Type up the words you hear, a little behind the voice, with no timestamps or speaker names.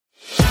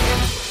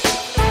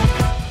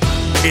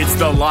It's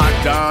the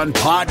Locked On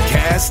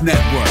Podcast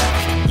Network,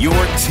 your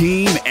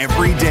team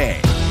every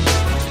day.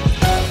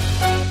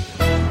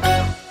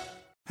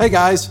 Hey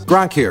guys,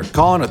 Gronk here,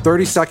 calling a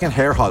 30-second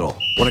hair huddle.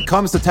 When it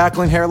comes to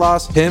tackling hair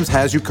loss, Hims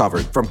has you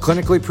covered. From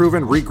clinically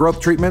proven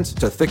regrowth treatments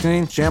to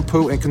thickening,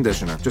 shampoo, and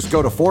conditioner. Just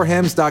go to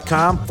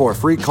 4hims.com for a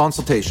free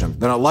consultation.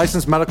 Then a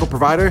licensed medical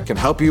provider can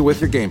help you with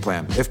your game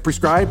plan. If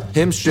prescribed,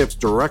 Hims ships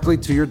directly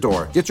to your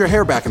door. Get your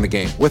hair back in the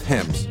game with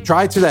Hims.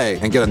 Try today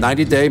and get a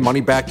 90-day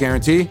money-back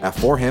guarantee at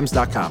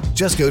 4hims.com.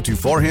 Just go to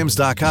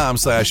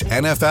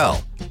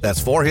 4hims.com/NFL.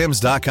 That's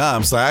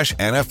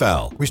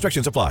 4hims.com/NFL.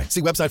 Restrictions apply.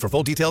 See website for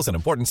full details and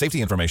important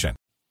safety information.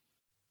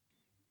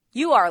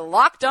 You are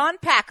Locked On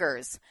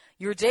Packers,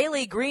 your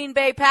daily Green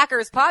Bay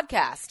Packers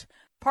podcast,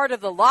 part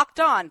of the Locked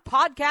On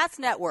Podcast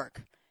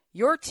Network,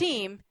 your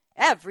team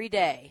every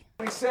day.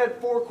 We said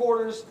 4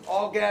 quarters,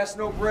 all gas,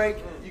 no break.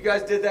 You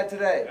guys did that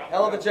today.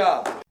 Hell of a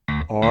job.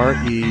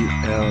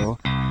 RELAX.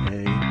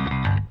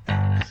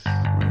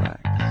 Relax.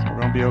 We're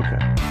going to be okay.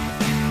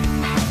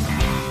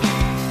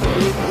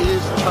 It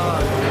is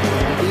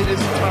time. It is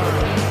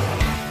time.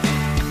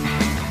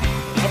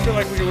 I feel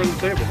like we can run the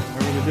table. I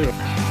really do.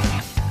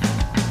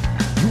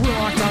 You are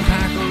Locked On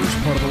Packers,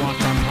 part of the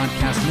Locked On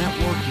Podcast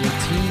Network, your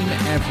team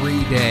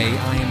every day.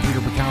 I am Peter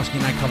Bukowski,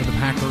 and I cover the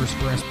Packers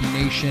for SB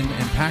Nation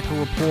and Packer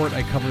Report.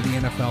 I cover the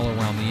NFL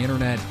around the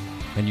internet,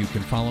 and you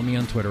can follow me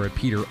on Twitter at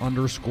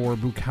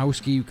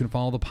Peter_Bukowski. You can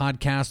follow the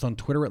podcast on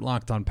Twitter at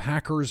Locked On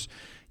Packers.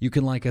 You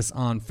can like us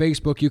on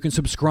Facebook. You can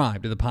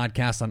subscribe to the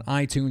podcast on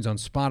iTunes, on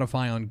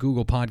Spotify, on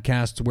Google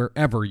Podcasts.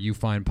 Wherever you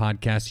find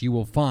podcasts, you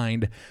will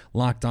find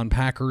Locked On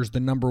Packers, the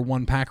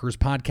 #1 Packers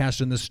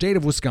podcast in the state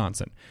of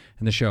Wisconsin,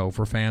 and the show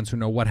for fans who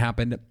know what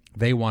happened.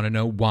 They want to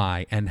know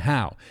why and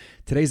how.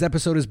 Today's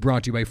episode is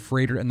brought to you by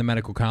Froedtert and the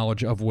Medical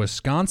College of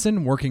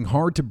Wisconsin, working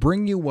hard to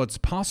bring you what's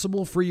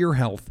possible for your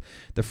health.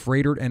 The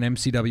Froedtert and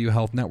MCW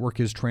Health Network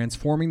is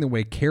transforming the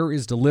way care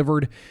is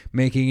delivered,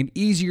 making it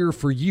easier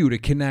for you to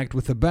connect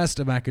with the best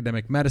of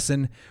academic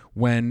medicine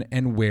when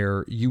and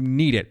where you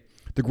need it.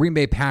 The Green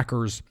Bay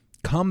Packers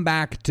come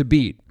back to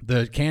beat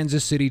the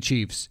Kansas City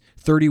Chiefs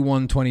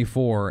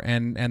 31-24,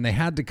 and they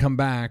had to come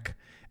back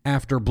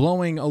after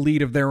blowing a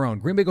lead of their own.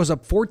 Green Bay goes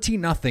up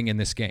 14-0 in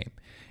this game.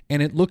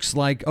 And it looks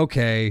like,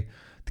 okay,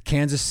 the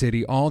Kansas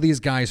City, all these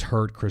guys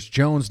hurt. Chris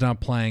Jones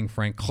not playing,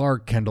 Frank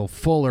Clark, Kendall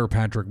Fuller,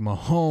 Patrick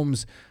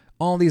Mahomes,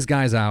 all these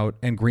guys out,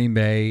 and Green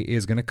Bay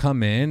is going to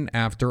come in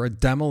after a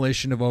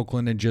demolition of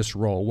Oakland and just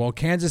roll. Well,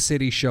 Kansas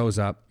City shows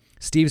up.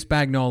 Steve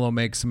Spagnuolo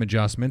makes some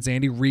adjustments.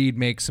 Andy Reid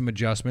makes some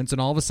adjustments.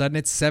 And all of a sudden,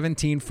 it's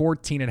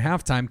 17-14 at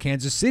halftime.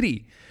 Kansas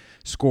City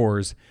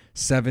scores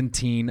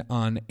 17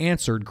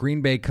 unanswered.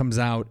 Green Bay comes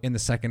out in the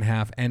second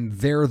half, and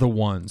they're the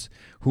ones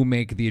who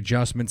make the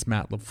adjustments.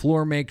 Matt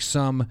LaFleur makes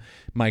some.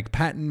 Mike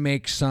Patton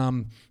makes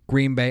some.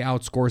 Green Bay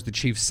outscores the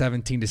Chiefs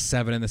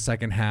 17-7 in the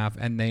second half,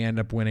 and they end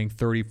up winning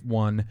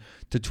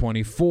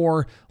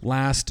 31-24.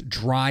 Last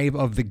drive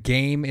of the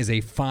game is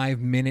a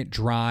 5-minute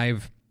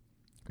drive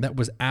that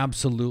was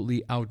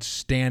absolutely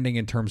outstanding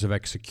in terms of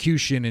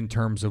execution, in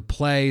terms of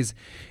plays,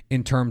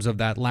 in terms of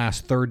that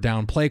last third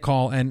down play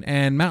call. And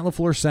Matt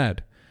LaFleur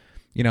said,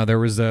 you know, there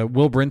was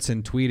Will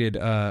Brinson tweeted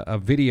a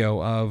video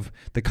of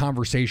the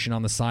conversation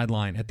on the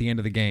sideline at the end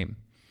of the game.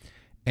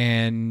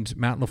 And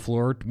Matt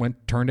LaFleur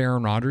turned to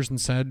Aaron Rodgers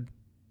and said,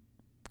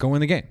 go win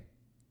the game.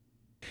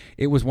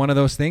 It was one of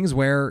those things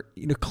where,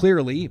 you know,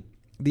 clearly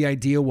the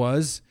idea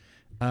was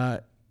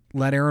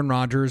let Aaron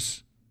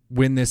Rodgers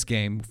win this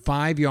game,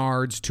 5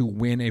 yards to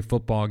win a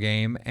football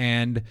game.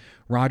 And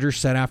Rodgers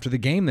said after the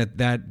game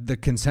that the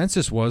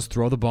consensus was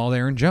throw the ball to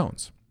Aaron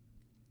Jones.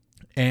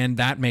 And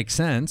that makes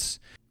sense,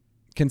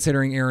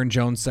 considering Aaron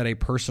Jones set a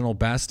personal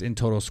best in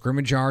total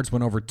scrimmage yards,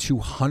 went over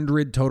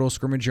 200 total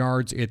scrimmage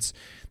yards. It's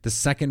the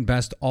second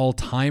best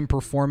all-time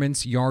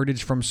performance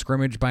yardage from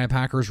scrimmage by a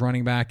Packers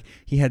running back.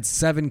 He had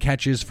 7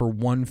 catches for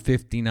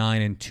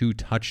 159 and 2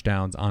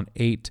 touchdowns on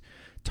 8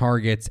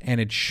 targets,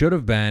 and it should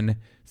have been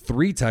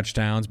 3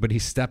 touchdowns, but he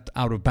stepped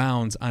out of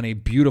bounds on a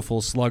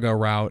beautiful sluggo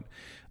route.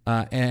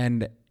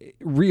 And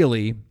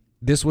really,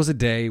 this was a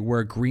day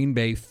where Green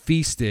Bay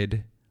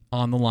feasted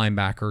on the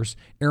linebackers.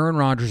 Aaron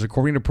Rodgers,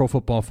 according to Pro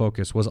Football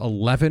Focus, was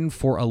 11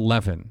 for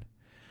 11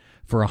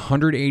 for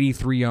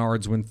 183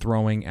 yards when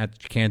throwing at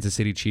Kansas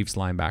City Chiefs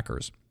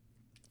linebackers.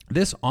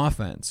 This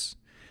offense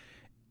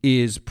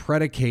is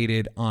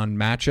predicated on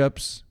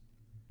matchups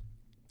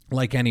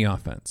like any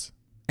offense.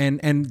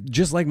 And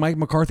just like Mike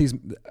McCarthy's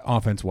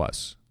offense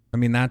was. I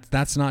mean,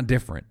 that's not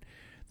different.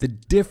 The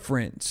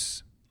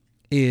difference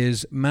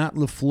is Matt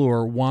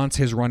LaFleur wants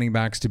his running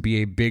backs to be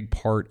a big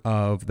part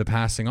of the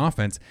passing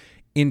offense.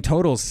 In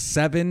total,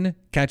 7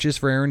 catches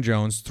for Aaron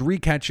Jones, 3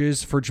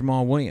 catches for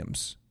Jamal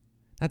Williams.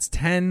 That's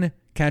 10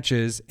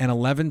 catches and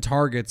 11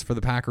 targets for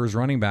the Packers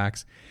running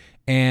backs.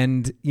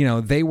 And, you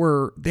know, they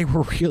were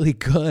really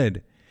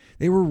good.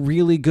 They were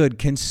really good,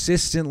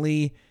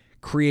 consistently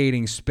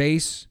creating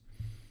space.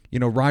 You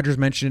know, Rodgers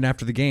mentioned it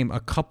after the game a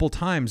couple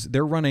times.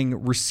 They're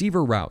running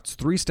receiver routes,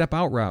 3-step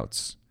out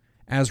routes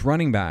as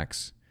running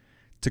backs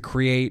to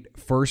create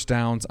first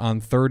downs on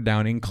third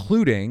down,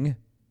 including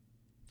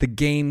the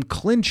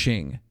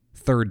game-clinching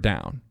third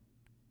down.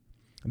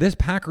 This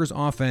Packers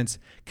offense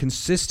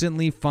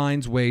consistently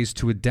finds ways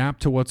to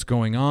adapt to what's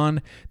going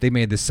on. They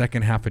made the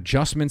second half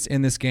adjustments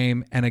in this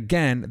game, and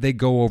again, they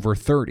go over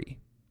 30.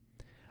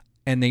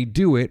 And they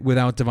do it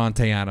without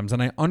Davante Adams.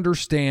 And I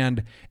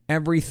understand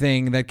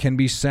everything that can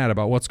be said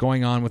about what's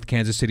going on with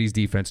Kansas City's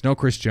defense. No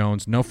Chris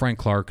Jones, no Frank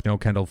Clark, no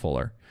Kendall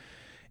Fuller.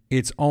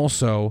 It's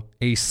also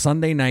a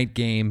Sunday night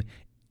game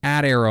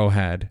at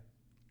Arrowhead.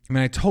 I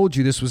mean, I told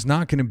you this was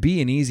not going to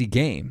be an easy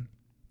game.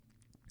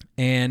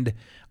 And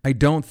I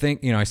don't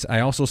think, I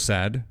also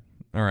said,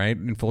 all right,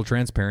 in full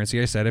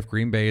transparency, I said if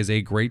Green Bay is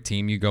a great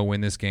team, you go win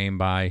this game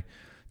by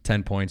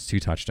 10 points, 2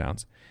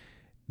 touchdowns.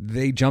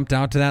 They jumped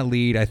out to that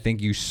lead. I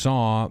think you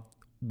saw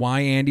why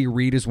Andy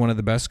Reid is one of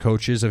the best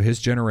coaches of his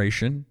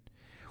generation,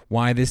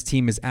 why this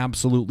team is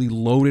absolutely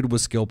loaded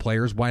with skill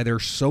players, why they're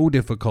so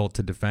difficult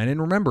to defend.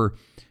 And remember,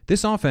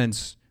 this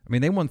offense,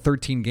 they won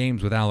 13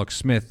 games with Alex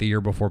Smith the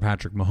year before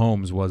Patrick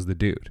Mahomes was the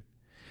dude.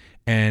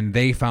 And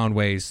they found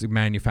ways to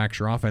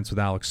manufacture offense with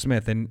Alex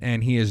Smith,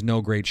 and he has no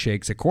great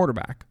shakes at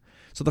quarterback.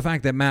 So the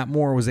fact that Matt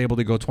Moore was able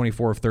to go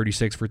 24 of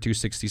 36 for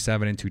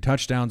 267 and 2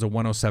 touchdowns, a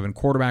 107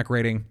 quarterback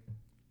rating,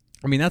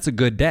 that's a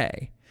good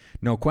day,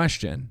 no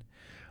question.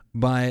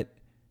 But,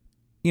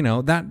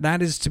 that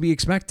is to be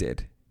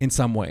expected in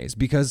some ways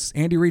because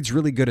Andy Reid's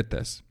really good at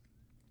this.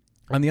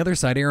 On the other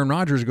side, Aaron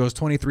Rodgers goes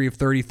 23 of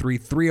 33,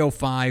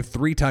 305,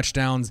 3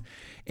 touchdowns,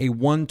 a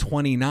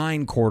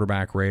 129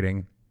 quarterback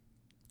rating.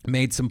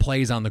 Made some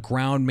plays on the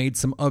ground, made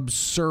some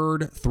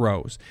absurd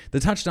throws. The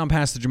touchdown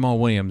pass to Jamal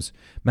Williams,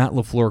 Matt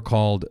LaFleur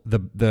called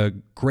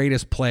the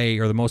greatest play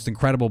or the most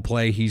incredible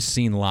play he's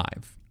seen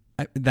live.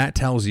 That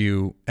tells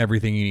you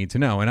everything you need to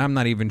know. And I'm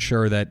not even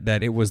sure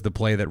that it was the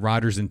play that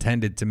Rodgers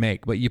intended to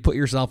make. But you put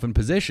yourself in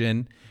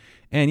position,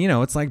 and,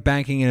 it's like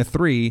banking in a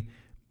 3.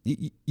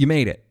 You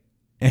made it.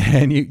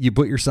 And you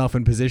put yourself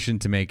in position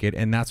to make it,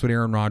 and that's what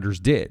Aaron Rodgers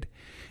did.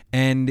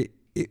 And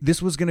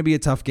this was going to be a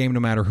tough game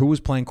no matter who was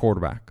playing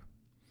quarterback.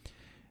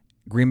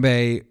 Green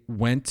Bay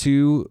went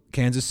to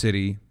Kansas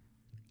City,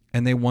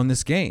 and they won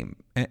this game.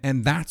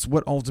 And that's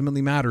what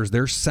ultimately matters.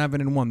 They're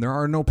 7-1. There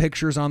are no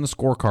pictures on the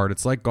scorecard.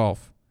 It's like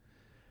golf.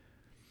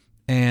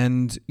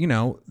 And,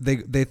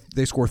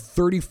 they score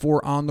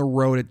 34 on the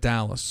road at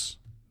Dallas,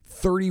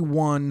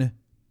 31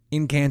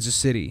 in Kansas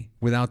City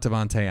without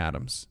Davante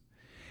Adams.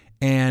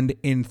 And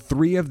in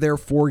 3 of their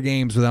 4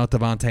 games without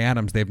Davante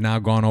Adams, they've now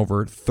gone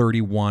over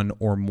 31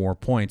 or more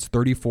points.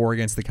 34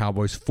 against the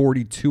Cowboys,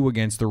 42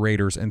 against the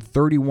Raiders, and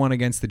 31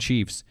 against the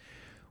Chiefs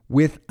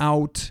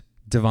without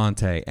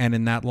Davante. And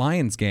in that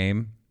Lions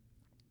game,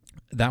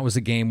 that was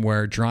a game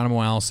where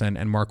Geronimo Allison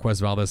and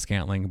Marquez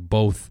Valdes-Scantling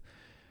both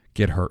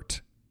get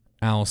hurt.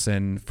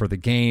 Allison for the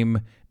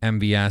game,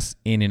 MVS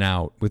in and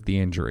out with the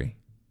injury.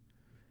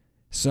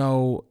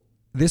 So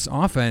this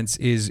offense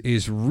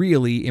is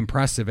really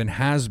impressive and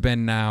has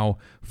been now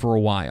for a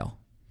while.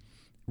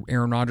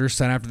 Aaron Rodgers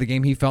said after the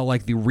game he felt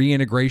like the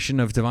reintegration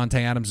of Davante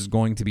Adams is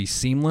going to be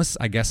seamless.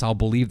 I guess I'll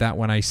believe that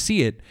when I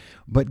see it.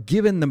 But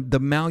given the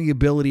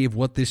malleability of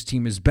what this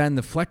team has been,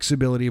 the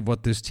flexibility of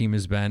what this team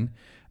has been,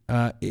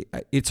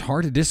 it's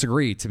hard to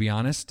disagree, to be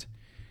honest,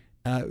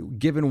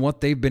 given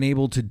what they've been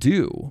able to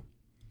do.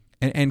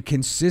 And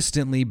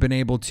consistently been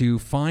able to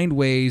find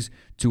ways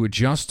to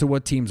adjust to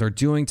what teams are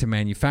doing, to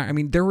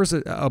manufacture. There was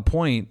a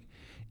point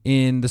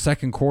in the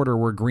second quarter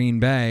where Green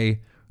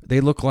Bay,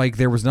 they looked like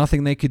there was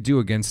nothing they could do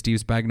against Steve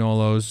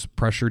Spagnuolo's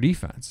pressure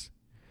defense.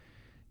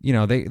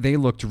 They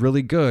looked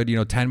really good.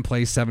 10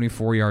 plays,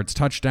 74 yards,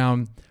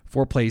 touchdown,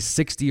 4 plays,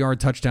 60-yard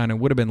touchdown. It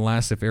would have been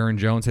less if Aaron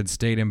Jones had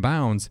stayed in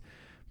bounds.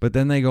 But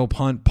then they go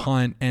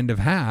punt, end of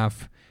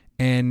half,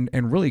 and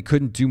really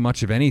couldn't do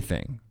much of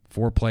anything.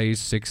 4 plays,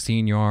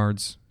 16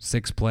 yards,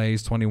 6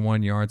 plays,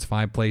 21 yards,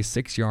 5 plays,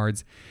 6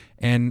 yards.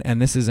 And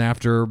this is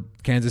after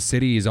Kansas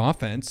City's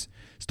offense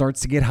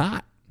starts to get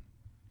hot.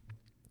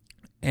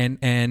 And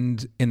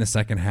in the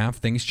second half,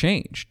 things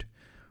changed.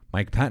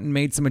 Mike Pettin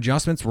made some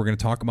adjustments. We're going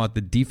to talk about the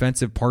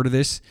defensive part of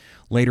this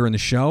later in the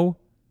show.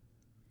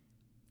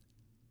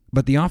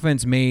 But the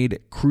offense made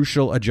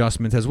crucial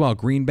adjustments as well.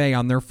 Green Bay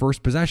on their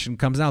first possession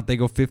comes out. They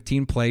go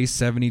 15 plays,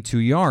 72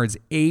 yards,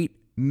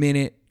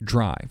 8-minute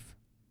drive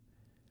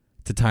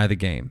to tie the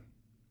game.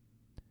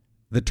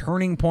 The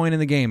turning point in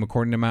the game,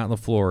 according to Matt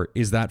LaFleur,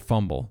 is that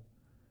fumble.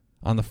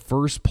 On the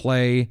first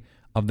play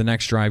of the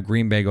next drive,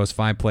 Green Bay goes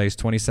 5 plays,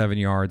 27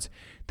 yards.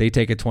 They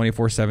take a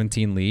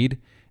 24-17 lead,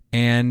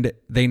 and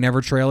they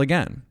never trail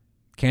again.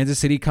 Kansas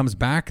City comes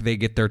back. They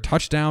get their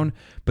touchdown,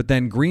 but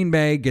then Green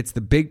Bay gets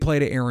the big play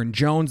to Aaron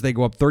Jones. They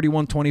go up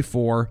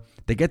 31-24.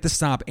 They get the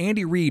stop.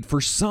 Andy Reid,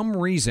 for some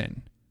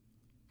reason,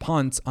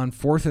 punts on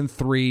 4th and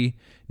 3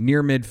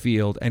 near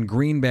midfield, and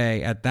Green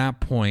Bay at that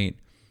point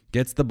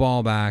gets the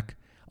ball back,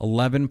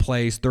 11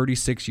 plays,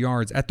 36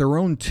 yards at their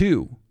own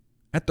 2.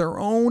 At their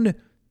own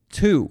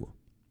 2.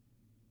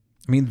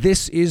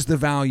 This is the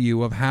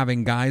value of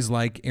having guys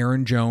like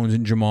Aaron Jones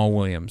and Jamal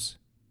Williams.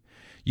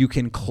 You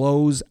can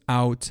close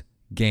out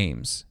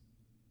games.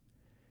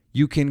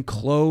 You can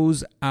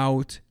close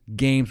out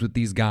games with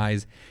these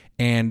guys,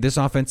 and this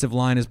offensive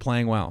line is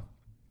playing well.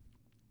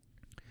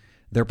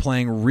 They're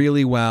playing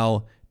really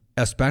well,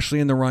 especially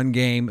in the run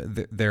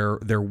game.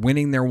 They're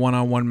winning their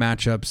one-on-one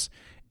matchups.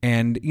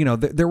 And, you know,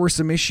 there were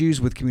some issues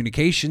with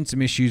communication,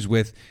 some issues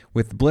with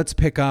blitz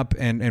pickup,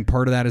 and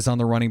part of that is on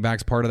the running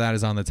backs, part of that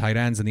is on the tight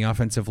ends and the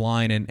offensive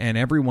line, and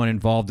everyone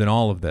involved in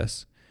all of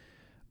this.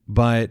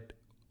 But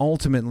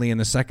ultimately, in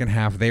the second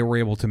half, they were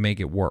able to make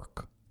it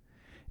work.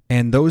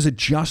 And those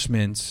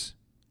adjustments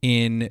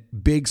in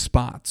big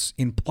spots,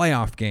 in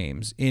playoff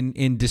games,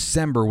 in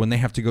December when they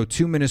have to go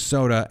to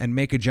Minnesota and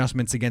make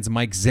adjustments against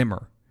Mike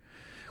Zimmer,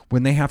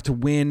 when they have to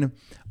win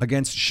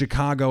against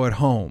Chicago at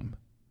home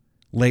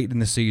late in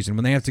the season,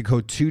 when they have to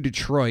go to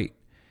Detroit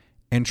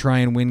and try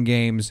and win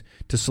games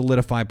to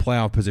solidify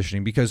playoff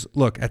positioning. Because,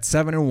 look, at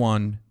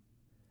 7-1,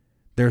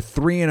 they're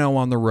 3-0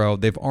 on the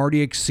road. They've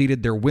already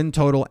exceeded their win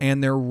total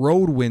and their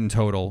road win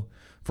total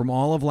from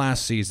all of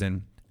last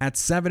season. At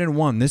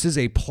 7-1, this is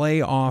a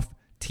playoff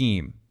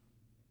team.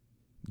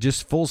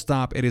 Just full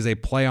stop, it is a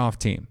playoff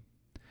team.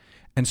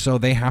 And so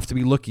they have to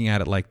be looking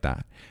at it like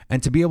that.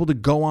 And to be able to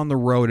go on the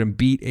road and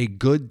beat a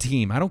good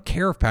team, I don't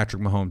care if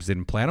Patrick Mahomes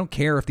didn't play. I don't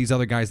care if these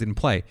other guys didn't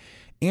play.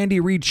 Andy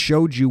Reid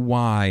showed you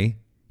why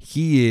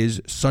he is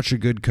such a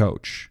good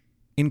coach.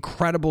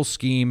 Incredible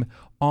scheme,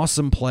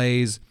 awesome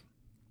plays,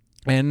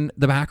 and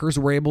the Packers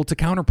were able to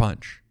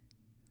counterpunch.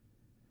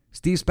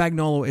 Steve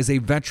Spagnuolo is a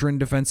veteran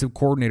defensive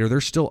coordinator.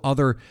 There's still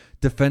other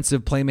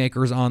defensive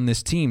playmakers on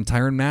this team.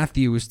 Tyrann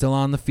Mathieu is still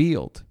on the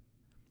field.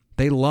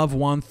 They love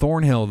Juan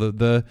Thornhill,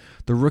 the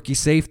rookie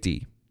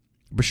safety.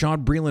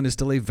 Bashaud Breeland is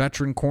still a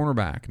veteran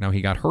cornerback. Now,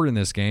 he got hurt in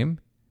this game.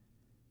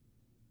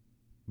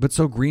 But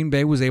so Green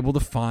Bay was able to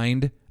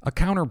find a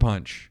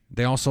counterpunch.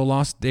 They also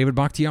lost David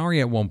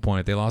Bakhtiari at one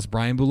point. They lost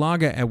Brian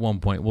Bulaga at one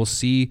point. We'll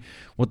see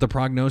what the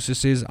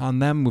prognosis is on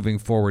them moving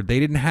forward. They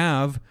didn't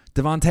have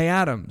Devontae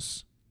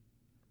Adams.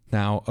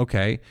 Now,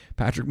 okay,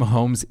 Patrick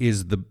Mahomes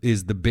is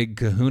the big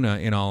kahuna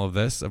in all of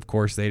this. Of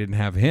course, they didn't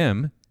have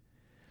him.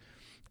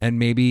 And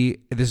maybe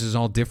this is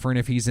all different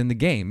if he's in the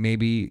game.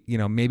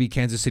 Maybe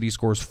Kansas City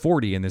scores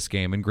 40 in this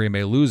game and Green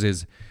Bay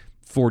loses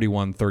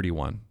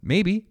 41-31.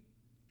 Maybe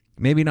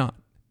not.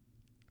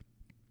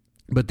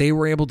 But they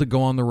were able to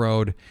go on the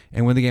road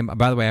and win the game.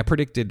 By the way,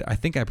 I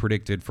think I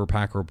predicted for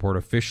Packer Report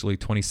officially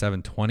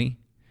 27-20.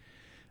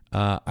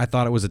 I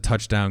thought it was a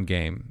touchdown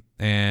game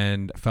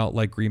and felt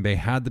like Green Bay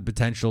had the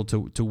potential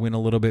to win a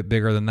little bit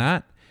bigger than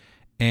that,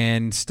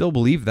 and still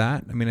believe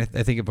that. I mean, I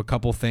think if a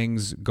couple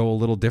things go a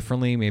little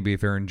differently, maybe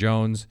if Aaron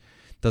Jones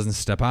doesn't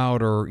step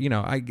out, or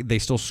they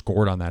still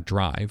scored on that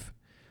drive.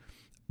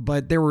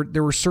 But there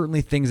were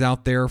certainly things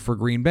out there for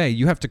Green Bay.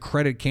 You have to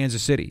credit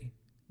Kansas City;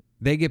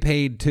 they get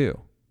paid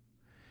too,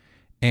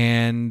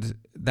 and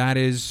that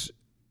is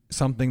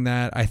something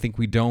that I think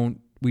we don't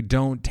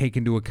take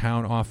into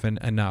account often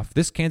enough.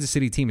 This Kansas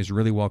City team is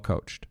really well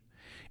coached,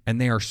 and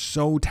they are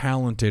so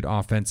talented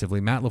offensively.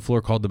 Matt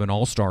LaFleur called them an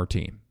all-star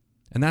team,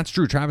 and that's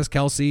true. Travis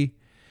Kelce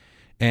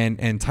and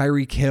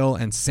Tyreek Hill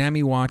and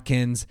Sammy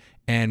Watkins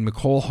and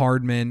Mecole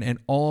Hardman and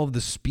all of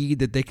the speed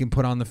that they can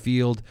put on the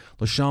field.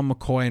 LaShawn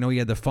McCoy, I know he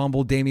had the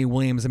fumble. Damian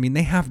Williams. I mean,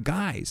 they have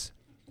guys.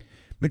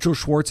 Mitchell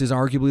Schwartz is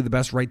arguably the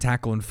best right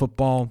tackle in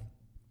football.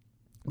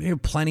 They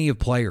have plenty of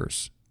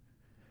players.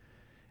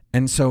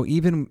 And so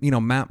even,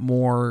 Matt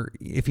Moore,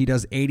 if he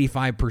does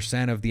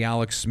 85% of the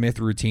Alex Smith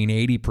routine,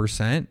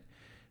 80%,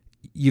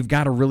 you've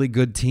got a really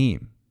good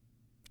team.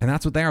 And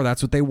that's what they are.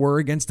 That's what they were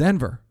against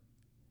Denver.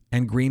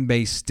 And Green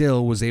Bay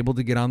still was able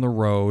to get on the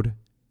road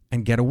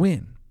and get a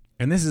win.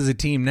 And this is a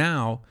team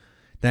now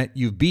that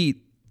you've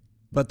beat,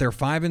 but they're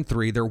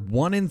 5-3. They're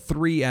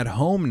 1-3 at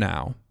home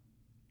now.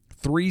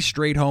 3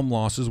 straight home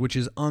losses, which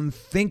is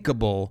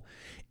unthinkable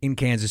in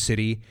Kansas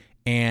City.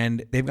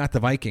 And they've got the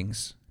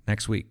Vikings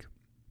next week.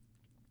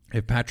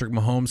 If Patrick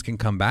Mahomes can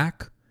come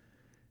back,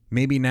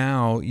 maybe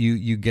now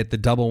you get the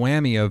double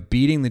whammy of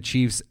beating the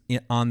Chiefs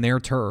on their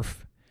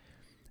turf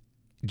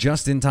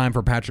just in time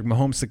for Patrick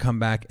Mahomes to come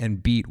back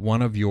and beat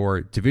one of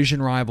your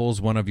division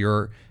rivals, one of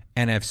your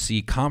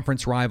NFC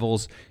conference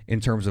rivals in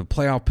terms of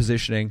playoff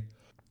positioning,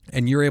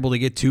 and you're able to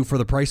get 2 for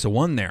the price of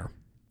 1 there.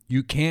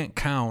 You can't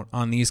count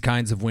on these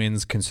kinds of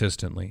wins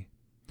consistently.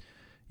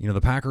 The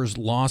Packers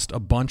lost a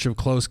bunch of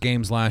close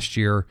games last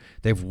year.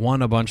 They've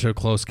won a bunch of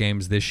close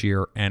games this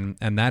year, and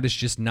that is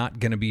just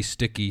not going to be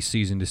sticky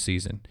season to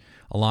season.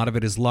 A lot of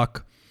it is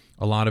luck.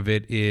 A lot of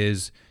it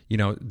is,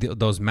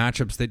 those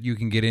matchups that you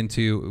can get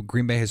into.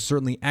 Green Bay has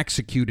certainly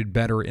executed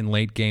better in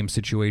late game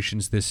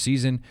situations this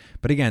season.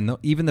 But again,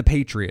 even the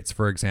Patriots,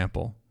 for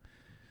example,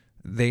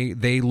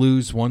 they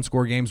lose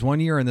 1-score games one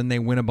year and then they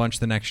win a bunch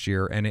the next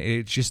year, and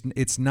it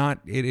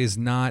is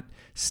not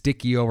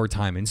sticky over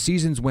time. In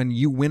seasons when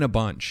you win a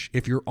bunch,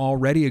 if you're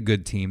already a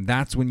good team,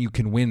 that's when you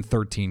can win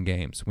 13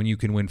 games, when you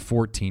can win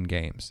 14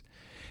 games.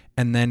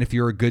 And then if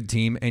you're a good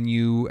team and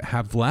you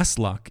have less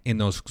luck in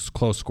those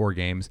close score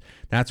games,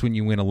 that's when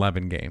you win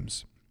 11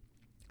 games,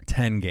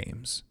 10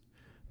 games.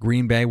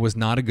 Green Bay was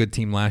not a good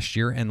team last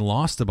year and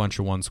lost a bunch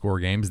of one-score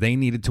games. They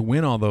needed to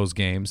win all those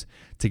games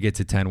to get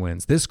to 10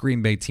 wins. This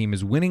Green Bay team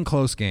is winning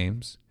close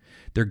games.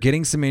 They're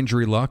getting some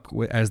injury luck,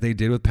 as they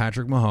did with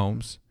Patrick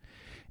Mahomes,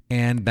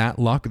 and that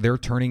luck they're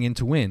turning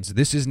into wins.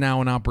 This is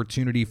now an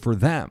opportunity for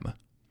them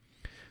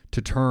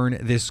to turn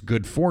this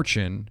good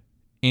fortune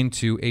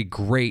into a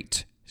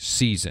great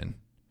season.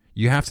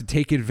 You have to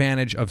take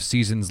advantage of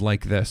seasons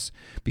like this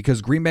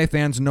because Green Bay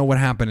fans know what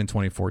happened in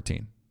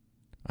 2014.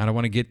 I don't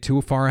want to get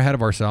too far ahead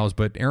of ourselves,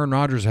 but Aaron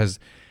Rodgers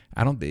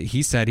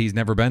he said he's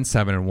never been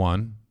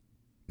 7-1.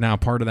 Now,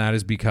 part of that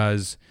is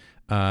because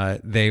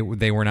they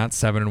were not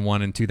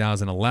 7-1 in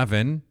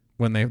 2011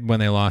 when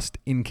they lost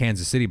in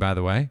Kansas City, by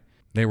the way.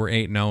 They were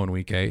 8-0 in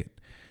week 8.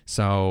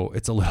 So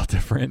it's a little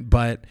different,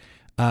 but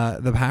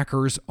the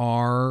Packers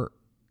are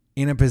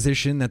in a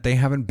position that they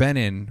haven't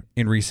been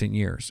in recent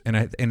years. And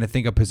I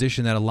think a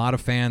position that a lot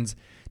of fans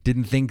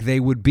didn't think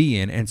they would be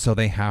in, and so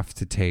they have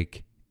to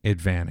take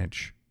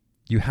advantage.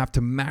 You have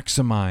to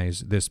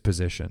maximize this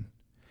position.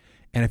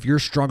 And if you're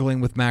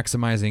struggling with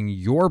maximizing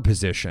your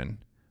position,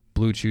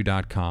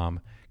 BlueChew.com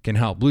can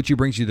help. Blue Chew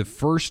brings you the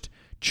first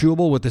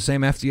chewable with the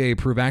same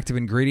FDA-approved active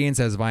ingredients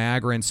as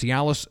Viagra and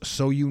Cialis,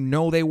 so you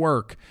know they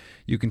work.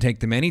 You can take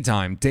them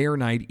anytime, day or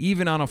night,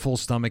 even on a full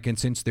stomach, and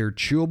since they're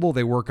chewable,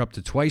 they work up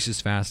to twice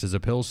as fast as a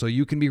pill, so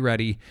you can be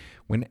ready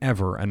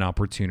whenever an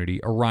opportunity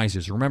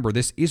arises. Remember,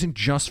 this isn't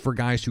just for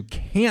guys who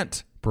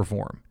can't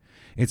perform.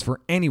 It's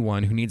for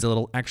anyone who needs a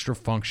little extra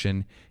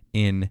function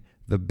in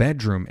the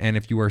bedroom. And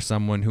if you are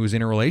someone who is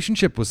in a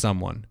relationship with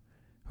someone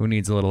who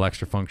needs a little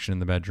extra function in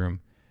the bedroom,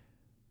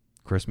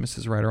 Christmas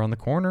is right around the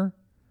corner.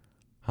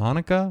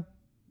 Hanukkah?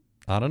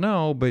 I don't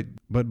know, but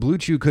Blue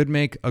Chew could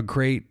make a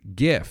great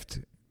gift.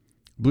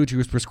 Blue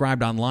Chew is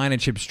prescribed online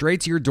and shipped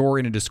straight to your door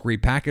in a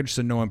discreet package,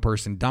 so no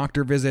in-person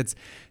doctor visits,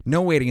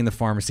 no waiting in the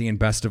pharmacy, and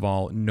best of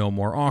all, no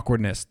more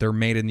awkwardness. They're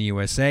made in the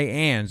USA,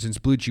 and since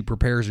Blue Chew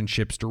prepares and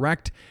ships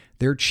direct,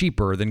 they're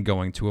cheaper than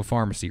going to a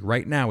pharmacy.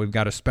 Right now, we've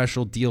got a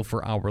special deal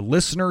for our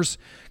listeners.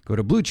 Go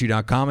to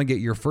BlueChew.com and get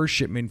your first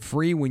shipment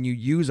free when you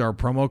use our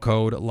promo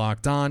code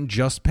LOCKEDON.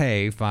 Just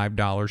pay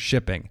 $5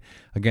 shipping.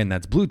 Again,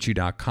 that's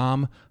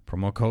BlueChew.com,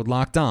 promo code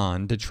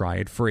LOCKEDON to try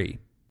it free.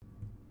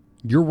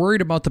 You're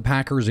worried about the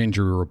Packers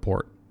injury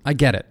report. I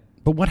get it.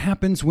 But what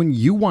happens when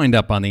you wind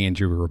up on the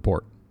injury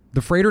report?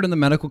 The Froedtert and the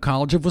Medical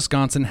College of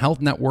Wisconsin Health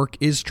Network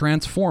is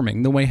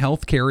transforming the way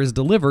healthcare is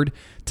delivered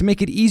to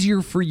make it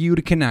easier for you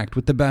to connect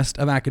with the best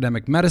of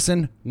academic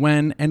medicine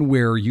when and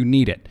where you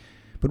need it.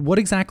 But what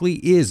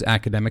exactly is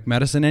academic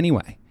medicine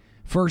anyway?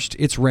 First,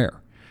 it's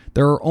rare.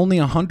 There are only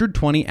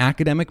 120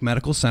 academic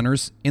medical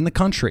centers in the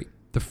country.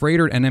 The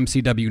Froedtert and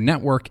MCW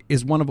network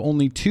is one of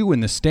only 2 in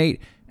the state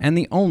and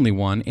the only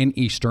one in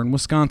eastern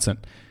Wisconsin.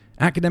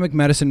 Academic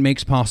medicine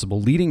makes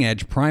possible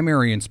leading-edge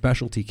primary and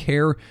specialty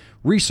care,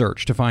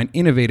 research to find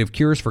innovative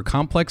cures for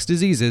complex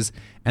diseases,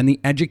 and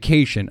the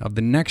education of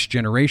the next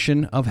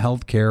generation of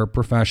healthcare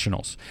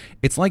professionals.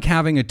 It's like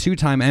having a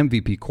 2-time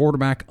MVP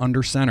quarterback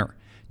under center.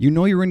 You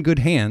know you're in good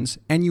hands,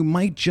 and you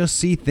might just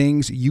see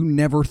things you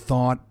never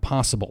thought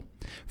possible.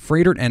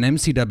 Froedtert and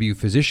MCW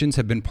physicians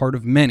have been part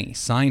of many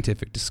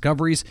scientific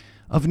discoveries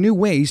of new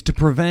ways to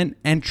prevent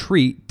and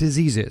treat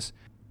diseases.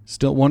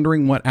 Still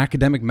wondering what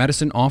academic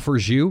medicine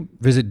offers you?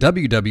 Visit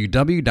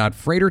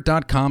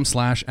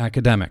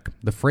www.froedtert.com/academic.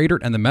 The Froedtert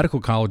and the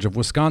Medical College of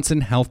Wisconsin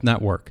Health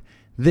Network.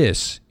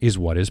 This is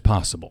what is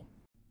possible.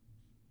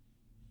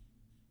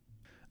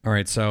 All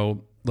right,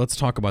 so let's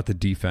talk about the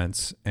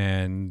defense,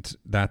 and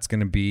that's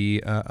going to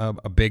be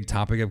a big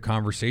topic of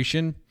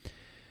conversation.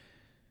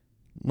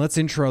 Let's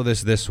intro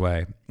this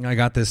way. I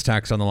got this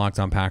text on the Locked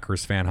On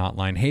Packers fan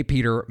hotline. Hey,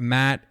 Peter,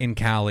 Matt and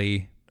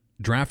Callie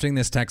drafting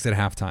this text at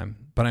halftime,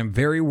 but I'm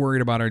very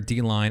worried about our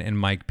D-line and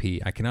Mike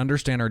P. I can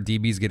understand our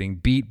DBs getting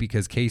beat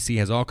because KC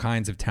has all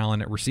kinds of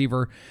talent at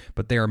receiver,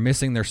 but they are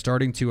missing their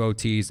starting 2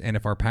 OTs, and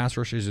if our pass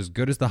rush is as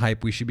good as the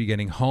hype, we should be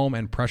getting home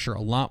and pressure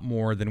a lot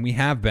more than we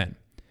have been.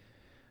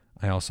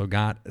 I also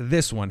got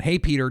this one. Hey,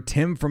 Peter,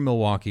 Tim from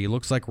Milwaukee.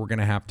 Looks like we're going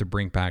to have to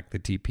bring back the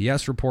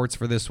TPS reports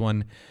for this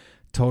one.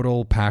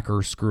 Total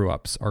Packer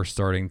screw-ups are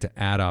starting to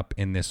add up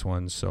in this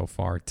one so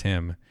far,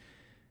 Tim.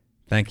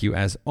 Thank you,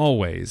 as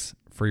always,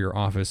 for your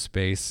Office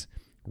Space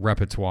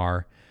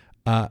repertoire.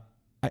 I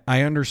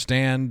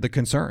understand the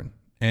concern,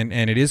 and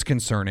it is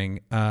concerning.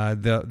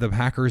 The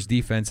Packers'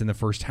 defense in the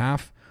first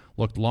half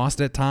looked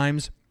lost at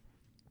times.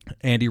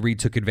 Andy Reid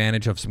took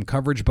advantage of some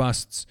coverage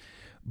busts,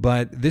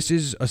 but this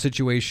is a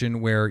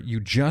situation where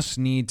you just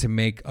need to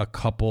make a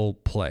couple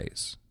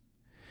plays.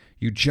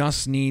 You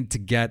just need to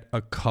get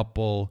a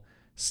couple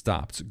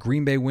stops.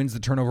 Green Bay wins the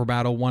turnover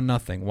battle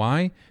 1-0.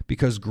 Why?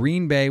 Because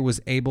Green Bay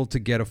was able to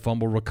get a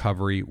fumble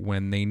recovery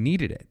when they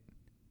needed it.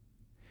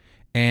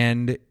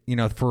 And, you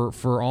know,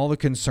 for all the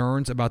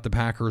concerns about the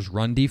Packers'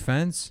 run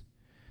defense,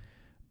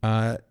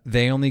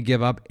 they only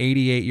give up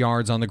 88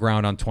 yards on the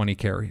ground on 20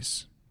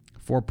 carries,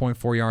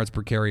 4.4 yards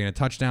per carry and a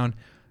touchdown.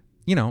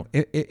 You know,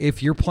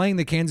 if you're playing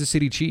the Kansas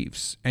City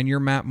Chiefs and you're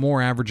Matt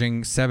Moore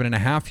averaging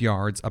 7.5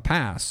 yards a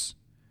pass,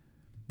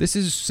 this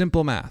is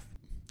simple math.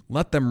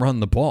 let them run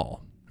the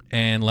ball.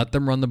 And let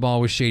them run the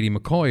ball with Shady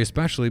McCoy,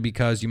 especially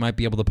because you might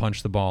be able to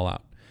punch the ball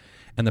out.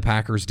 And the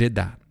Packers did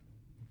that.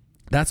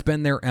 That's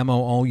been their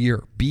MO all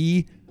year.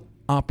 Be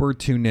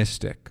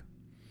opportunistic.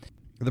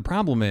 The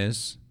problem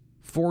is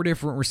 4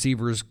 different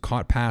receivers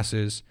caught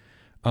passes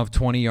of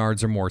 20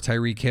 yards or more.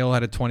 Tyreek Hill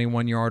had a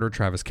 21-yarder.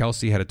 Travis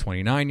Kelce had a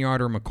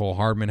 29-yarder. Mecole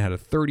Hardman had a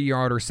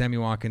 30-yarder. Sammy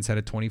Watkins had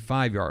a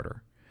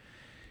 25-yarder.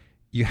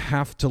 You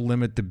have to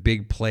limit the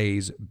big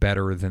plays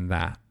better than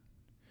that.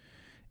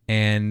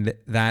 And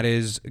that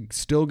is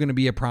still going to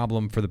be a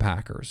problem for the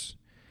Packers.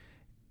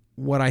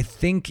 What I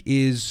think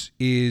is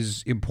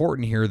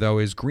important here, though,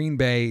 is Green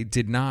Bay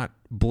did not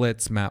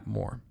blitz Matt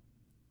Moore.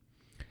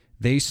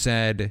 They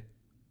said,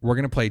 we're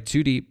going to play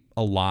 2 deep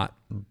a lot.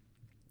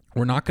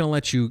 We're not going to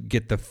let you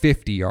get the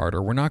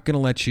 50-yarder. We're not going to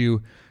let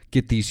you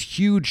get these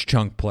huge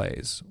chunk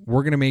plays.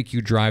 We're going to make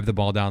you drive the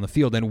ball down the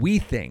field. And we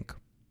think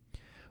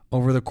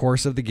over the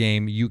course of the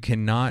game, you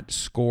cannot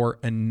score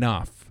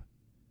enough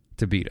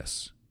to beat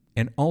us.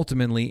 And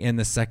ultimately, in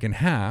the second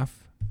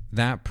half,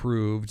 that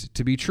proved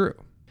to be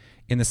true.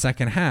 In the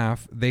second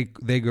half, they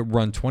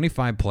run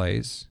 25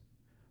 plays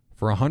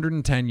for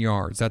 110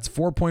 yards. That's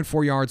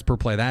 4.4 yards per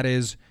play. That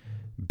is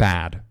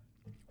bad,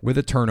 with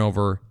a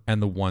turnover and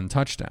the 1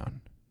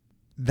 touchdown.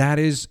 That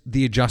is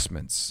the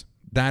adjustments.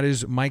 That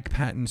is Mike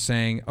Patton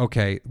saying,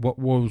 okay, what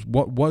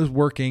was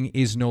working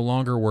is no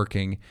longer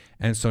working,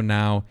 and so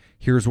now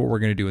here's what we're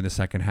going to do in the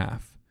second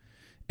half.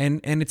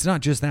 And it's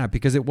not just that,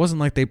 because it wasn't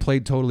like they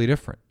played totally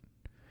different.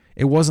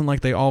 It wasn't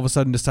like they all of a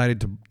sudden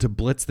decided to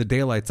blitz the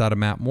daylights out of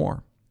Matt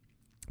Moore.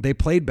 They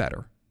played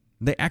better.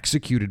 They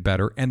executed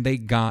better, and they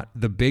got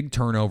the big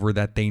turnover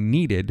that they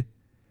needed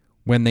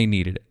when they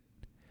needed it.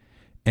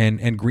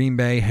 And Green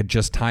Bay had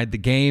just tied the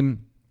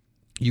game.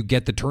 You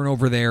get the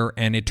turnover there,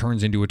 and it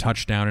turns into a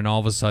touchdown, and all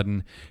of a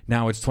sudden,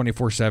 now it's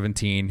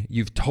 24-17.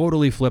 You've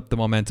totally flipped the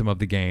momentum of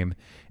the game,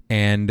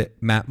 and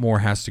Matt Moore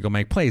has to go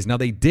make plays. Now,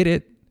 they did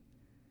it.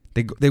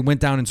 They went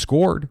down and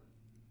scored.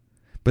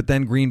 But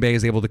then Green Bay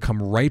is able to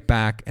come right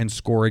back and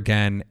score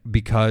again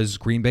because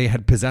Green Bay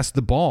had possessed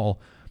the ball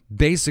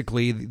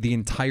basically the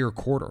entire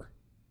quarter.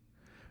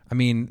 I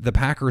mean, the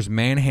Packers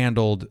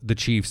manhandled the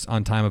Chiefs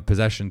on time of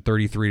possession,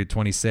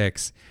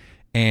 33-26,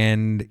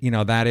 and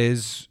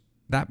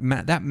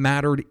that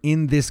mattered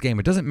in this game.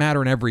 It doesn't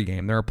matter in every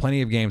game. There are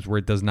plenty of games where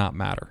it does not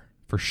matter,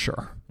 for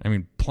sure. I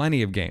mean,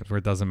 plenty of games where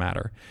it doesn't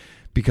matter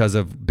because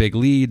of big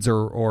leads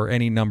or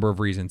any number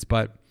of reasons.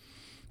 But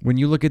when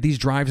you look at these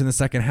drives in the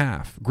second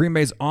half, Green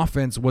Bay's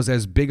offense was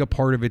as big a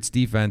part of its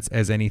defense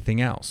as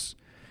anything else.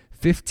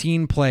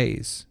 15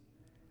 plays,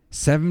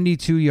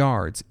 72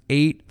 yards,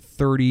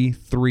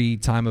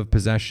 8:33 time of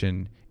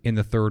possession in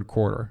the third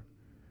quarter.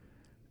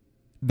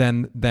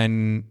 Then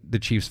the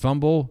Chiefs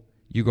fumble,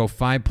 you go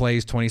 5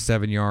 plays,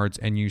 27 yards,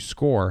 and you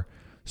score.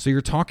 So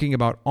you're talking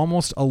about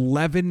almost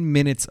 11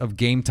 minutes of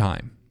game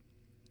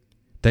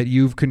that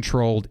you've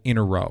controlled in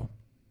a row.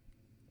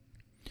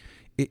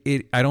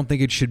 I don't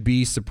think it should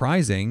be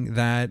surprising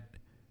that,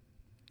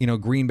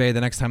 Green Bay,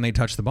 the next time they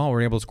touch the ball,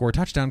 were able to score a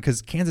touchdown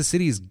because Kansas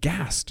City is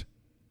gassed.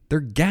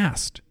 They're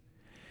gassed.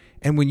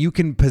 And when you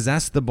can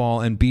possess the ball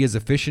and be as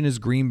efficient as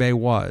Green Bay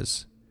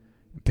was,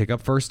 pick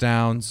up first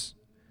downs,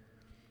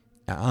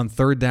 on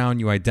third down,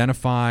 you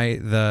identify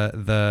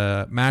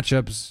the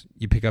matchups,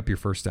 you pick up your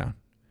first down.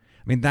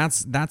 I mean,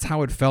 that's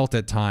how it felt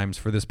at times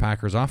for this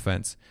Packers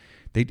offense.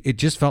 It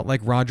just felt like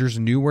Rodgers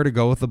knew where to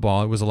go with the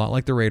ball. It was a lot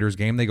like the Raiders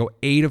game. They go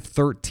 8 of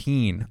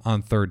 13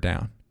 on third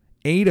down.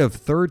 8 of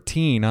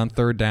 13 on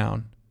third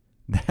down.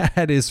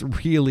 That is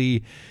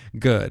really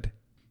good.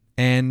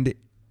 And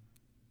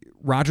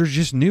Rodgers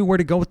just knew where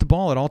to go with the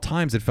ball at all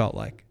times, it felt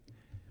like.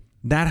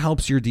 That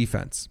helps your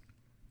defense.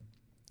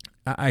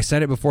 I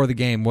said it before the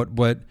game.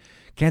 What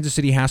Kansas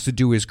City has to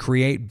do is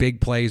create big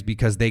plays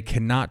because they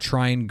cannot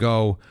try and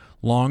go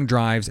long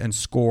drives and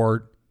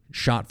score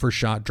shot for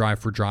shot, drive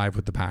for drive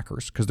with the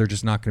Packers because they're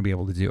just not going to be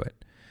able to do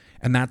it.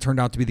 And that turned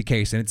out to be the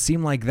case. And it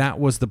seemed like that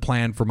was the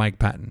plan for Mike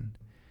Patton.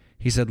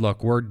 He said,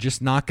 look, we're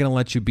just not going to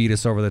let you beat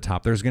us over the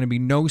top. There's going to be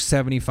no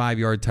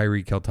 75-yard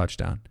Tyreek Hill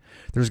touchdown.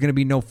 There's going to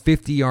be no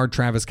 50-yard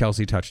Travis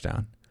Kelce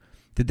touchdown.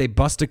 Did they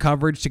bust a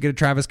coverage to get a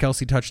Travis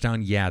Kelce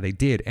touchdown? Yeah, they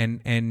did.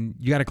 And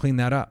you got to clean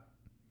that up.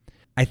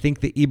 I think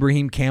the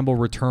Ibrahim Campbell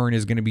return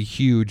is going to be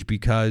huge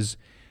because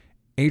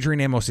Adrian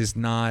Amos is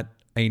not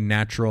a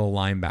natural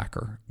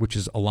linebacker, which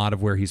is a lot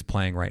of where he's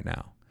playing right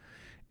now.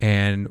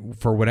 And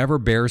for whatever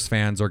Bears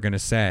fans are going to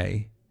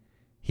say,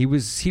 he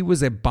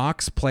was a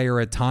box player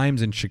at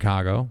times in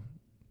Chicago,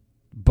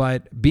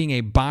 but being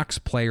a box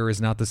player is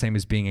not the same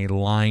as being a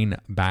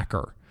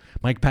linebacker.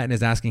 Mike Patton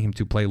is asking him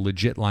to play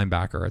legit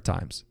linebacker at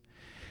times.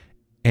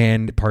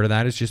 And part of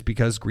that is just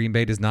because Green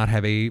Bay does not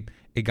have a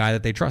guy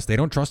that they trust. They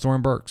don't trust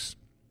Oren Burks,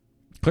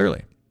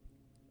 clearly.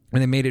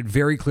 And they made it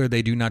very clear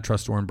they do not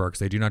trust Oren Burks.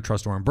 They do not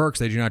trust Oren Burks.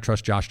 They do not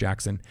trust Josh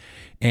Jackson.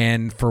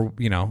 And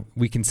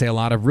we can say a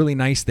lot of really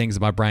nice things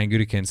about Brian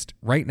Gutekunst.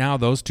 Right now,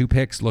 those 2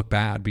 picks look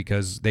bad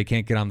because they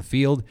can't get on the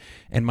field,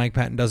 and Mike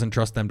Patton doesn't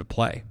trust them to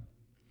play.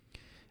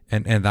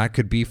 And that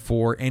could be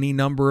for any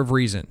number of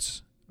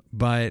reasons.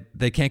 but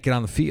they can't get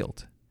on the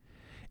field.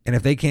 And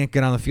if they can't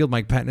get on the field,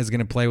 Mike Pettine is going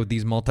to play with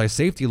these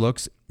multi-safety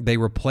looks. They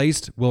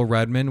replaced Will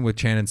Redmond with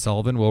Chandon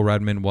Sullivan. Will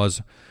Redmond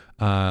was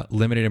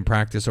limited in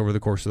practice over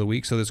the course of the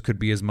week, so this could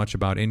be as much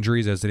about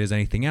injuries as it is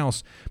anything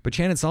else. But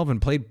Chandon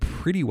Sullivan played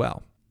pretty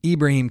well.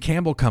 Ibrahim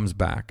Campbell comes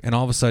back, and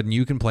all of a sudden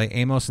you can play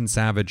Amos and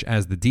Savage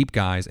as the deep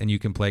guys, and you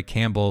can play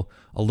Campbell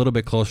a little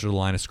bit closer to the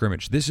line of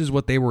scrimmage. This is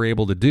what they were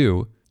able to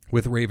do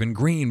with Raven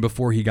Green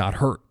before he got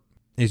hurt,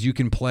 is you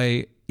can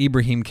play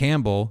Ibrahim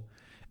Campbell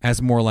as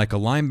more like a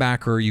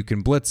linebacker. You can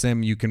blitz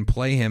him. You can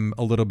play him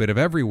a little bit of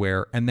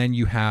everywhere. And then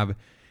you have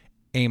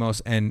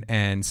Amos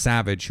and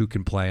Savage who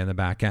can play in the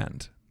back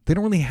end. They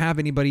don't really have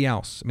anybody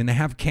else. I mean, they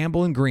have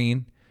Campbell and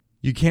Green.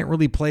 You can't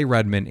really play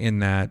Redmond in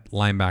that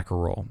linebacker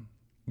role.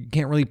 You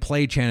can't really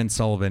play Chandon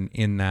Sullivan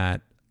in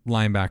that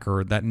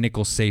linebacker, that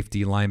nickel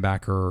safety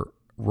linebacker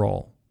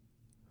role.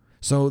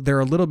 So they're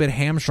a little bit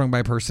hamstrung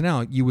by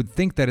personnel. You would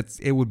think that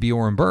it would be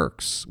Oren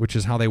Burks, which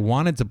is how they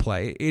wanted to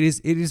play. It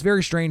is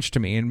very strange to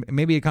me, and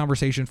maybe a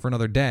conversation for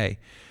another day.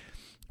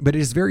 But it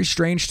is very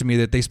strange to me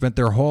that they spent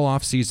their whole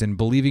offseason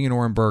believing in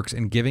Oren Burks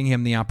and giving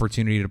him the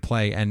opportunity to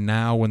play. And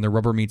now when the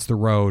rubber meets the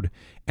road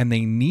and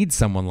they need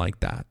someone like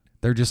that,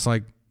 they're just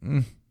like,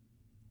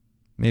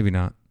 maybe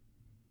not.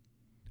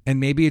 And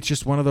maybe it's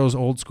just one of those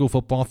old school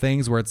football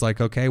things where it's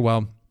like, okay,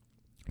 well,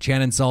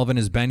 Chandon Sullivan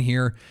has been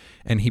here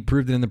and he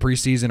proved it in the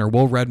preseason, or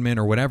Will Redmond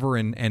or whatever,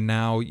 and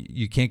now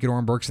you can't get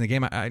Oren Burks in the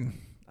game. I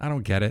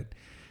don't get it.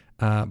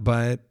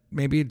 But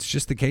maybe it's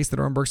just the case that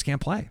Oren Burks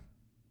can't play.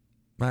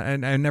 I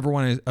never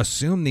want to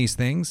assume these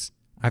things.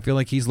 I feel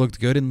like he's looked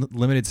good in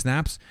limited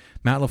snaps.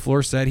 Matt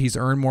LaFleur said he's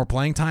earned more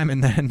playing time,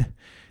 and then,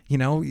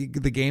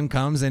 the game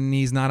comes and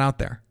he's not out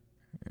there.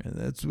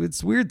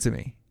 It's weird to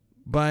me.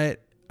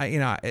 But,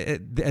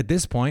 at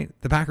this point,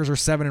 the Packers are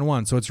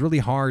 7-1, so it's really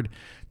hard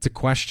to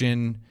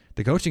question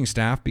the coaching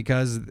staff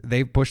because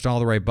they've pushed all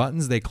the right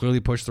buttons. They clearly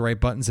pushed the right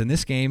buttons in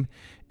this game,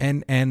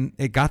 and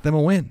it got them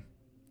a win.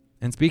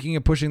 And speaking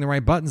of pushing the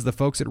right buttons, the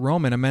folks at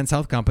Roman, a men's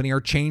health company,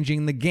 are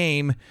changing the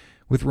game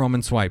with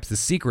Roman Swipes. The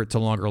secret to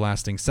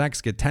longer-lasting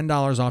sex. Get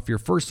 $10 off your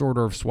first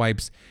order of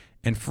swipes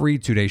and free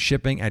 2-day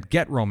shipping at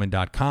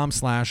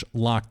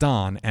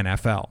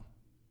GetRoman.com/LockedOnNFL.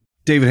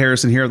 David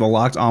Harrison here, the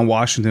Locked On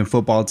Washington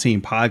Football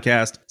Team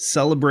podcast,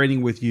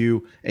 celebrating with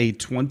you a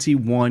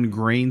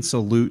 21-grain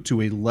salute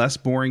to a less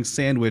boring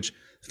sandwich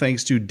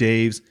thanks to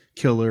Dave's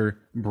Killer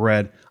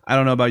Bread. I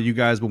don't know about you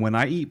guys, but when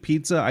I eat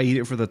pizza, I eat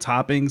it for the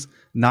toppings,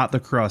 not the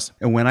crust.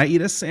 And when I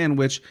eat a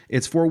sandwich,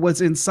 it's for what's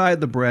inside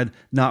the bread,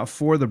 not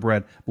for the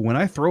bread. But when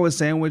I throw a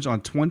sandwich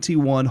on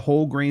 21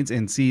 whole grains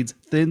and seeds,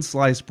 thin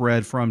sliced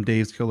bread from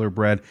Dave's Killer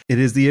Bread, it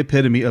is the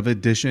epitome of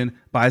addition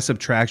by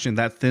subtraction.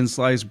 That thin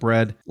sliced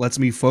bread lets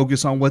me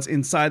focus on what's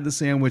inside the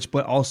sandwich,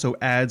 but also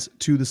adds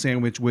to the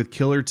sandwich with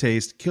killer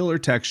taste, killer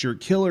texture,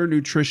 killer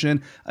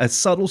nutrition, a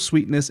subtle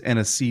sweetness, and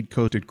a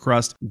seed-coated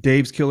crust.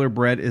 Dave's Killer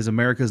Bread is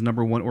America's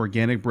 #1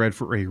 organic bread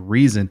for a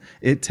reason.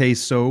 It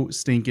tastes so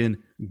stinking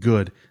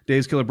good.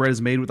 Dave's Killer Bread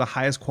is made with the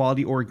highest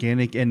quality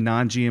organic and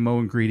non-GMO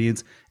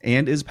ingredients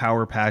and is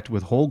power-packed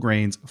with whole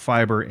grains,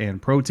 fiber, and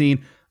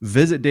protein.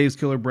 Visit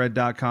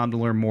daveskillerbread.com to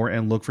learn more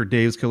and look for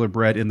Dave's Killer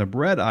Bread in the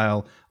bread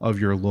aisle of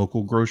your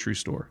local grocery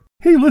store.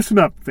 Hey, listen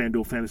up,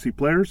 FanDuel fantasy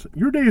players.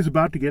 Your day is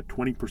about to get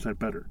 20%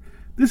 better.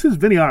 This is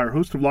Vinny Iyer,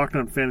 host of Locked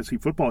On Fantasy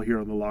Football here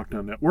on the Locked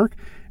On Network,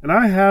 and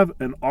I have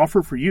an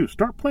offer for you.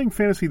 Start playing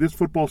fantasy this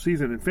football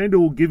season, and FanDuel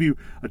will give you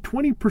a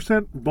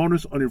 20%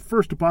 bonus on your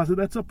first deposit.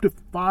 That's up to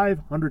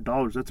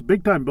 $500. That's a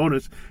big-time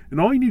bonus, and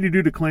all you need to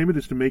do to claim it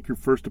is to make your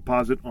first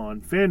deposit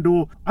on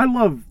FanDuel. I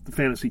love the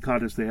fantasy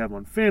contests they have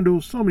on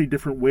FanDuel. So many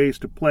different ways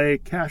to play,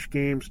 cash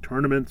games,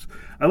 tournaments.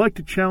 I like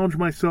to challenge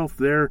myself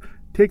there.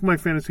 Take my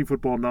fantasy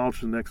football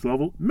knowledge to the next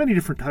level. Many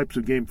different types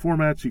of game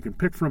formats you can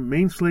pick from: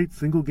 main slate,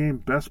 single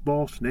game, best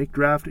ball, snake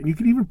draft, and you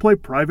can even play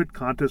private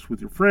contests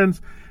with your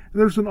friends. And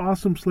there's an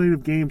awesome slate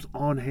of games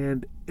on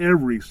hand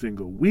every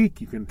single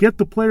week. You can get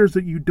the players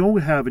that you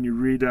don't have in your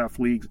redraft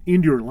leagues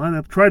into your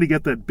lineup. Try to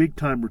get that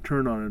big-time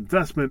return on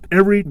investment.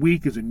 Every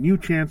week is a new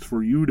chance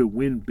for you to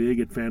win big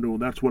at FanDuel,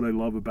 and that's what I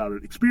love about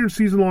it. Experience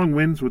season-long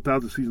wins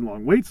without the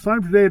season-long waits. Sign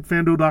up today at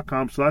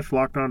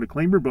FanDuel.com/LockedOn to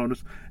claim your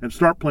bonus and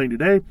start playing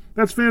today.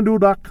 That's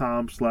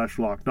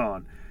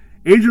FanDuel.com/LockedOn.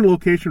 Age and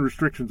location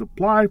restrictions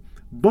apply.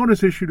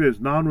 Bonus issued as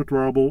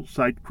non-withdrawable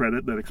site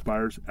credit that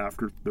expires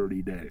after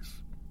 30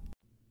 days.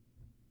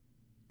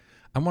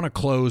 I want to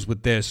close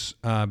with this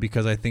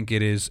because I think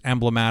it is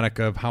emblematic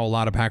of how a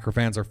lot of Packer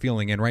fans are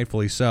feeling, and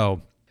rightfully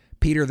so.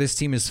 Peter, this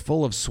team is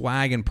full of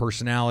swag and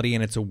personality,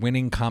 and it's a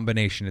winning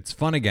combination. It's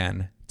fun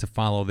again to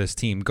follow this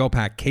team. Go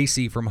Pack.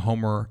 Casey from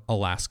Homer,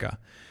 Alaska.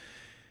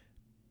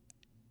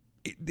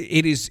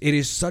 It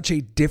is such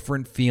a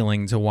different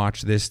feeling to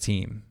watch this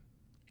team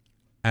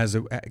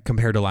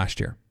compared to last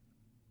year.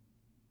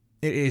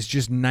 It is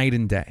just night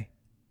and day.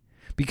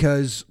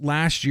 Because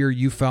last year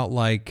you felt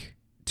like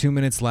 2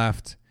 minutes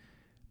left,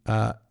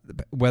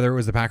 whether it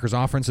was the Packers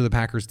offense or the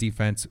Packers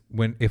defense,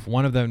 if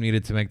one of them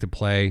needed to make the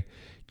play,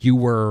 you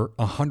were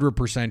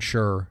 100%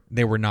 sure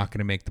they were not going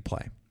to make the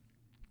play.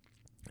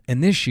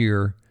 And this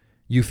year,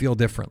 you feel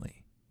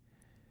differently.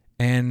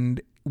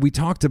 And we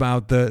talked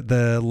about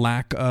the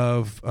lack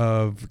of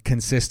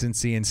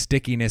consistency and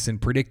stickiness and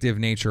predictive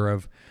nature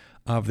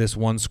of this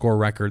one score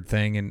record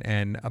thing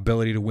and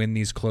ability to win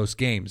these close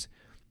games.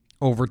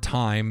 Over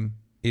time,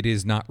 it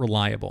is not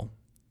reliable.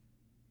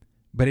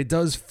 But it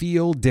does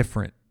feel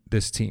different,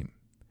 this team.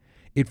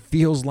 It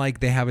feels like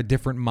they have a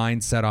different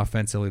mindset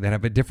offensively. They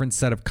have a different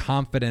set of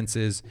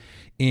confidences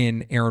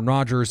in Aaron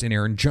Rodgers, in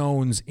Aaron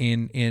Jones,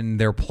 in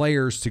their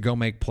players to go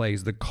make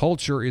plays. The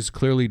culture is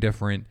clearly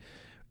different.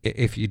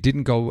 If you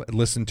didn't go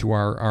listen to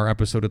our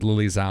episode with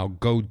Lily Zhao,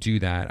 go do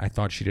that. I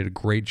thought she did a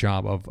great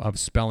job of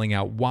spelling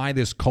out why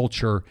this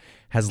culture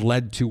has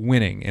led to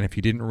winning. And if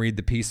you didn't read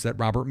the piece that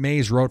Robert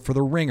Mays wrote for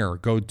The Ringer,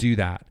 go do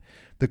that.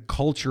 The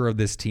culture of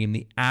this team,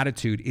 the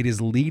attitude, it is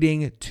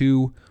leading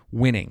to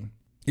winning.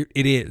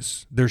 It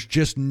is. There's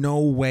just no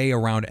way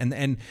around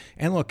it.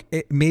 And look,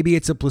 maybe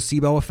it's a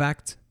placebo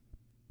effect,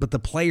 but the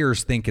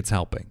players think it's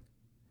helping.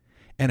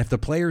 And if the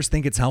players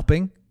think it's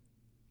helping,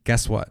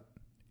 guess what?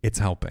 It's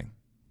helping.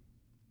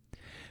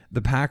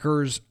 The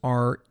Packers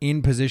are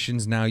in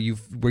positions now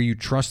where you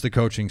trust the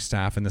coaching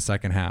staff in the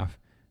second half.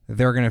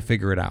 They're going to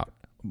figure it out.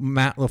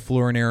 Matt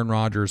LaFleur and Aaron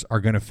Rodgers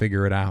are going to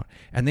figure it out.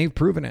 And they've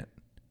proven it.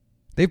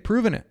 They've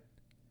proven it.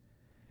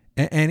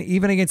 And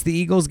even against the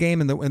Eagles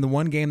game, in the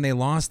one game they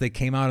lost, they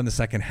came out in the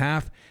second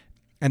half,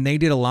 and they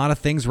did a lot of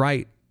things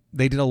right.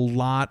 They did a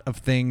lot of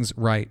things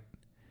right.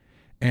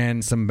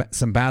 And some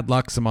bad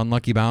luck, some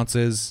unlucky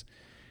bounces,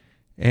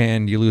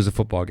 and you lose a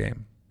football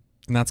game.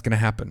 And that's going to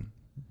happen.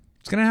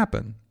 It's going to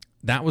happen.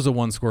 That was a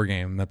one-score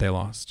game that they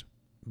lost.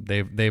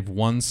 They've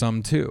won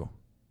some too.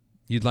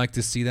 You'd like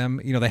to see them.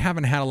 They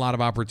haven't had a lot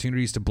of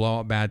opportunities to blow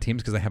out bad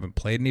teams because they haven't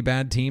played any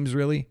bad teams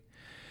really.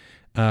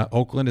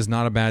 Oakland is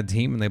not a bad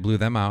team, and they blew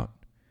them out.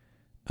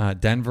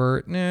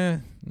 Denver,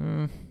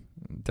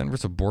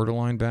 Denver's a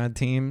borderline bad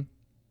team.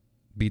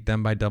 Beat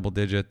them by double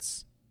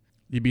digits.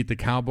 You beat the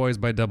Cowboys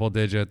by double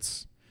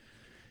digits.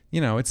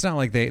 It's not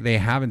like they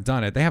haven't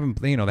done it. They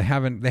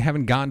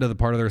haven't gotten to the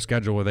part of their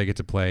schedule where they get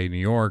to play New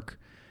York.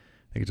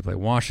 They get to play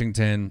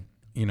Washington.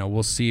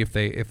 We'll see if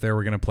they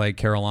were going to play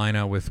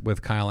Carolina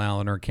with Kyle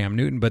Allen or Cam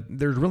Newton. But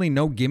there's really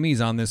no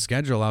gimmies on this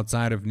schedule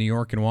outside of New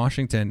York and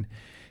Washington.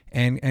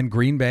 And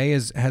Green Bay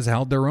has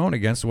held their own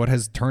against what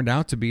has turned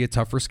out to be a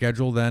tougher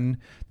schedule than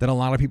a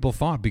lot of people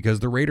thought, because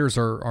the Raiders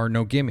are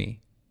no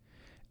gimme.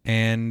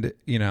 And,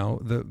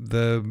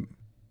 the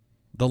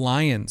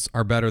Lions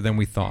are better than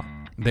we thought.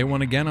 They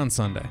won again on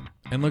Sunday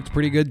and looked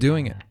pretty good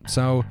doing it.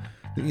 So,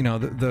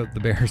 the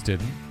Bears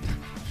didn't.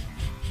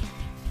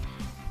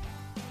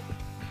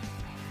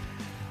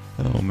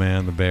 Oh,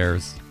 man, the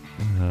Bears.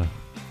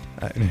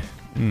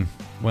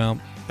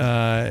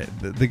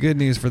 The good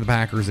news for the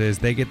Packers is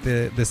they get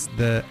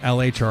the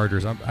LA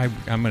Chargers. I'm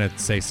going to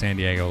say San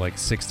Diego like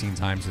 16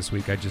 times this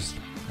week. I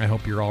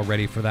hope you're all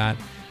ready for that.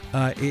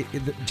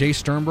 Jay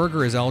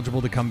Sternberger is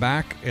eligible to come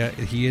back.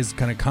 He is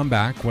going to come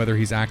back. Whether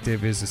he's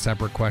active is a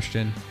separate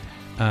question.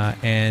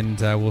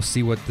 And we'll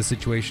see what the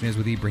situation is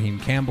with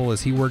Ibrahim Campbell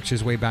as he works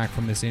his way back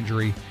from this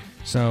injury.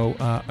 So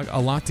a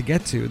lot to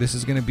get to. This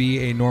is going to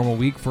be a normal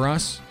week for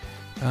us.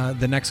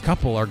 The next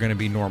couple are going to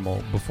be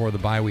normal before the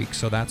bye week,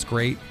 so that's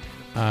great.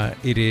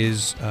 It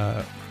is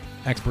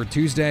Expert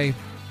Tuesday,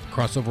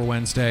 Crossover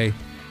Wednesday,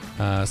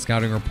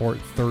 Scouting Report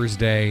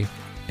Thursday,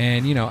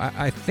 and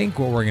I think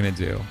what we're going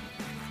to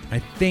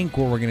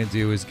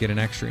do is get an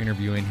extra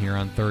interview in here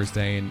on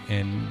Thursday,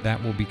 and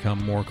that will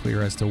become more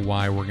clear as to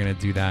why we're going to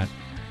do that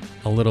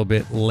a little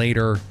bit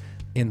later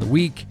in the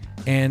week.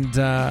 And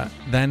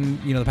then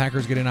the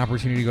Packers get an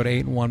opportunity to go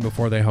to 8-1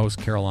 before they host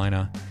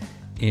Carolina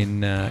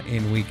in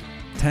Week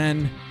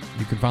 10.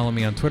 You can follow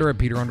me on Twitter at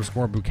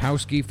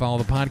Peter_Bukowski. Follow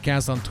the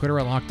podcast on Twitter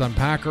at Locked On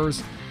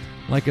Packers.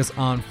 Like us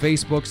on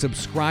Facebook.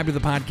 Subscribe to the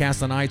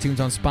podcast on iTunes,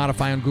 on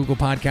Spotify, on Google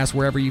Podcasts.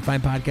 Wherever you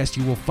find podcasts,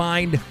 you will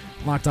find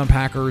Locked On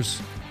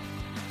Packers.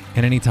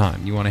 And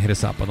anytime you want to hit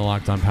us up on the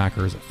Locked On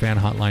Packers fan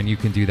hotline, you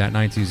can do that,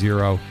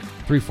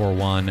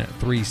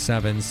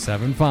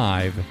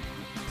 920-341-3775,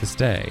 to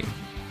stay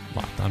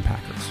Locked On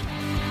Packers.